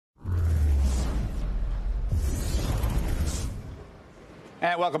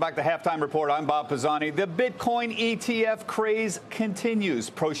And welcome back to Halftime Report. I'm Bob Pisani. The Bitcoin ETF craze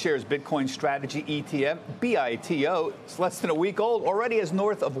continues. ProShares Bitcoin Strategy ETF, BITO, it's less than a week old, already has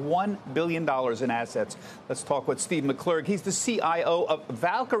north of $1 billion in assets. Let's talk with Steve McClurg. He's the CIO of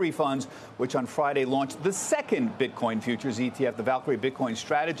Valkyrie Funds, which on Friday launched the second Bitcoin futures ETF, the Valkyrie Bitcoin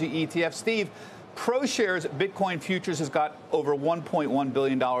Strategy ETF. Steve, ProShares Bitcoin Futures has got over $1.1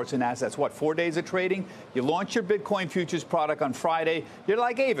 billion in assets. What, 4 days of trading? You launch your Bitcoin Futures product on Friday. You're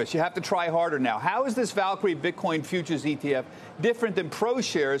like Avis. You have to try harder now. How is this Valkyrie Bitcoin Futures ETF different than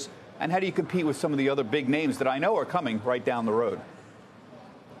ProShares, and how do you compete with some of the other big names that I know are coming right down the road?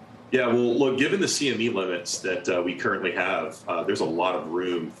 Yeah, well, look, given the CME limits that we currently have, there's a lot of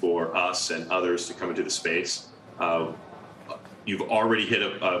room for us and others to come into the space. You've already hit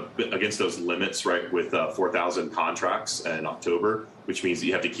against those limits, right, with 4,000 contracts in October, which means that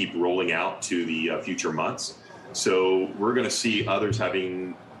you have to keep rolling out to the future months. So we're going to see others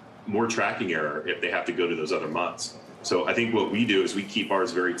having more tracking error if they have to go to those other months. So I think what we do is we keep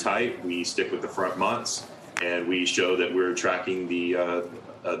ours very tight. We stick with the front months, and we show that we're tracking the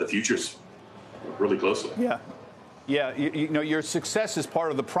futures really closely. Yeah. Yeah, you know, your success is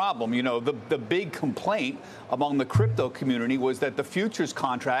part of the problem. You know, the big complaint among the crypto community was that the futures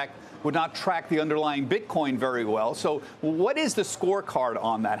contract would not track the underlying Bitcoin very well. So what is the scorecard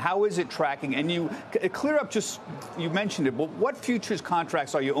on that? How is it tracking? And you clear up, just, you mentioned it, but what futures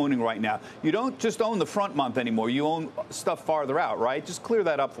contracts are you owning right now? You don't just own the front month anymore. You own stuff farther out, right? Just clear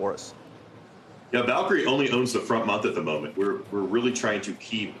that up for us. Yeah, Valkyrie only owns the front month at the moment. We're really trying to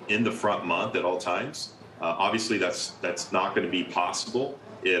keep in the front month at all times. Obviously, that's not going to be possible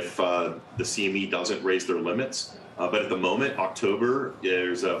if the CME doesn't raise their limits. But at the moment, October,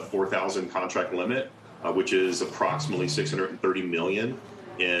 there's a 4,000 contract limit, which is approximately 630 million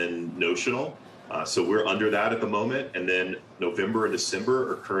in notional. So we're under that at the moment. And then November and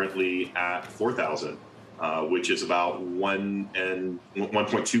December are currently at 4,000, which is about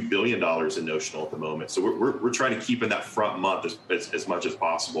 $1.2 billion in notional at the moment. So we're trying to keep in that front month as much as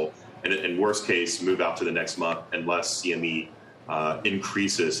possible. And in worst case, move out to the next month unless CME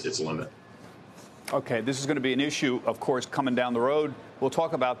increases its limit. Okay, this is going to be an issue, of course, coming down the road. We'll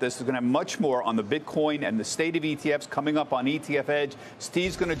talk about this. We're going to have much more on the Bitcoin and the state of ETFs coming up on ETF Edge.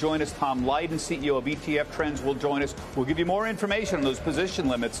 Steve's going to join us. Tom Lydon, CEO of ETF Trends, will join us. We'll give you more information on those position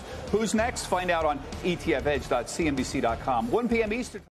limits. Who's next? Find out on etfedge.cnbc.com. 1 p.m. Eastern.